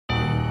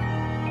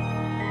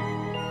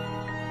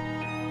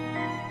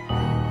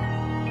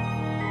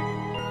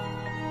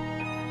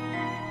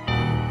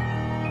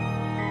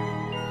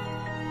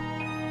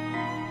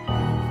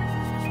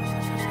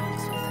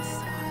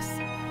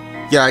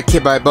Yeah, I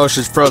keep my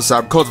emotions frozen.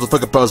 I'm cold to the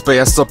fucking pose, but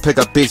yeah, I still pick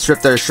up beats, strip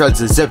their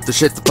shreds, and zip the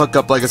shit the fuck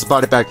up like it's a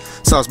body bag.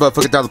 So I was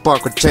motherfucking down the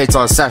block with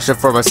chainsaw and stashing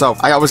for myself.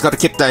 I always gotta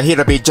keep that heat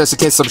on me just in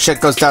case some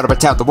shit goes down in my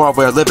town. The world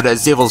we are living in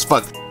is evil as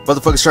fuck.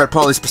 Motherfuckers try to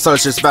police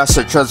personas, just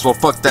master trends. Well,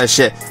 fuck that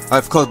shit.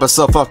 I've closed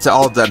myself up to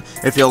all of them.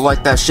 If you don't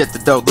like that shit,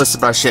 then don't listen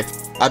to my shit.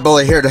 I'm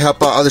only here to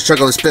help out other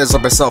struggling spinners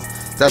like myself.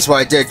 That's why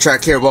I did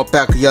track here well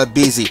back with Young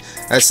Beezy.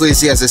 As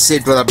sleazy as it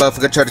seemed when that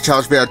motherfucker tried to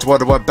challenge me onto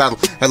one-on-one battle,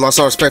 I lost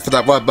all respect for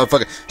that one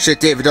motherfucker. Shit,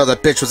 didn't even know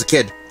that bitch was a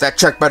kid. That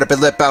track might have been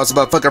lit, but I was a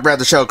motherfucker around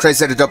the show.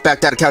 Crazy that I don't back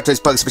down to count these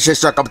bugs, but shit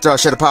struck, I'm gonna throw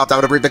shit apart. I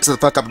would remix the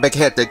fuck up and make a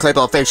hit, then claim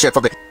all the fame shit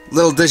from me.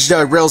 Little did you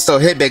know reels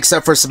don't hit me,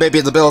 except for some maybe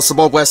in the middle of some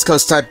old West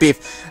Coast type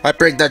beef. I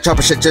bring that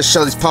chopper shit just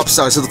show these pop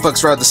stars who the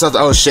fuck's around the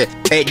southern oh shit.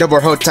 Ain't no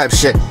more hoe type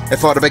shit.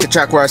 If I want to make a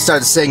track where I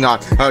started to sing on,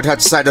 I would have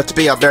to sign up to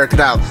be on American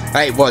Idol.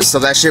 I ain't one, so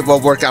that shit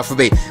won't work out for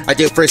me. I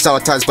do freestyle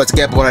at times, but it's a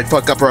gamble when I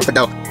fuck up or up and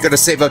down. Gonna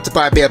save up to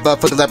buy me a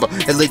motherfucking limo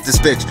and leak this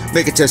bitch.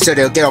 Make it to a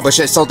studio, get all my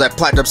shit sold at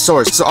platinum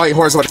stores. So all you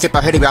whores wanna keep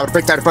on hitting me, I would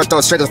break down the front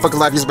door straight to the fucking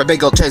live using my big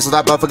gold chains so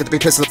that motherfucker to be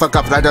pissing the fuck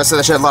off. And I know I said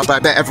that shit a lot, but I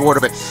bet every word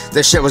of it.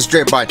 This shit was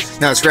dream mine,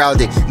 now it's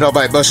reality. No,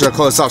 my emotional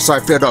clothes off, so I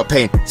feel no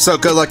pain. So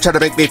good luck trying to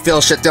make me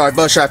feel shit. The only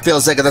emotion I feel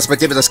is that's my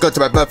demon that's good to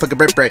my motherfucking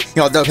rib brain.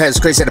 Y'all know heads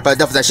crazy but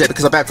enough of that shit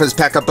because I'm back for this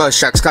pack of buzz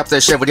tracks. Cop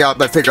that shit when y'all at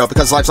my funeral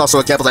because life's also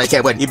a gamble that I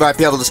can't win. You might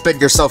be able to spin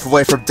yourself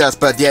away from death,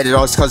 but at the end it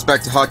always comes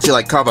back to haunt you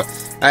like karma.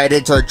 I ain't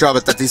into the drama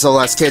that these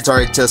old ass kids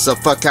are into, so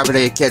fuck how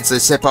many kids.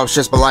 This hip hop's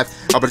just my life.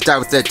 I'm gonna die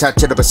with it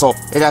tattooed on my soul.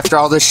 And after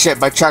all this shit,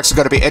 my tracks are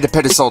gonna be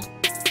independent sold.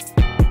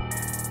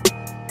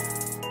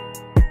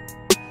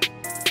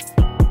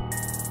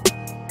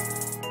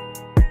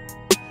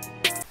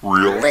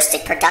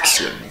 Realistic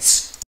Productions.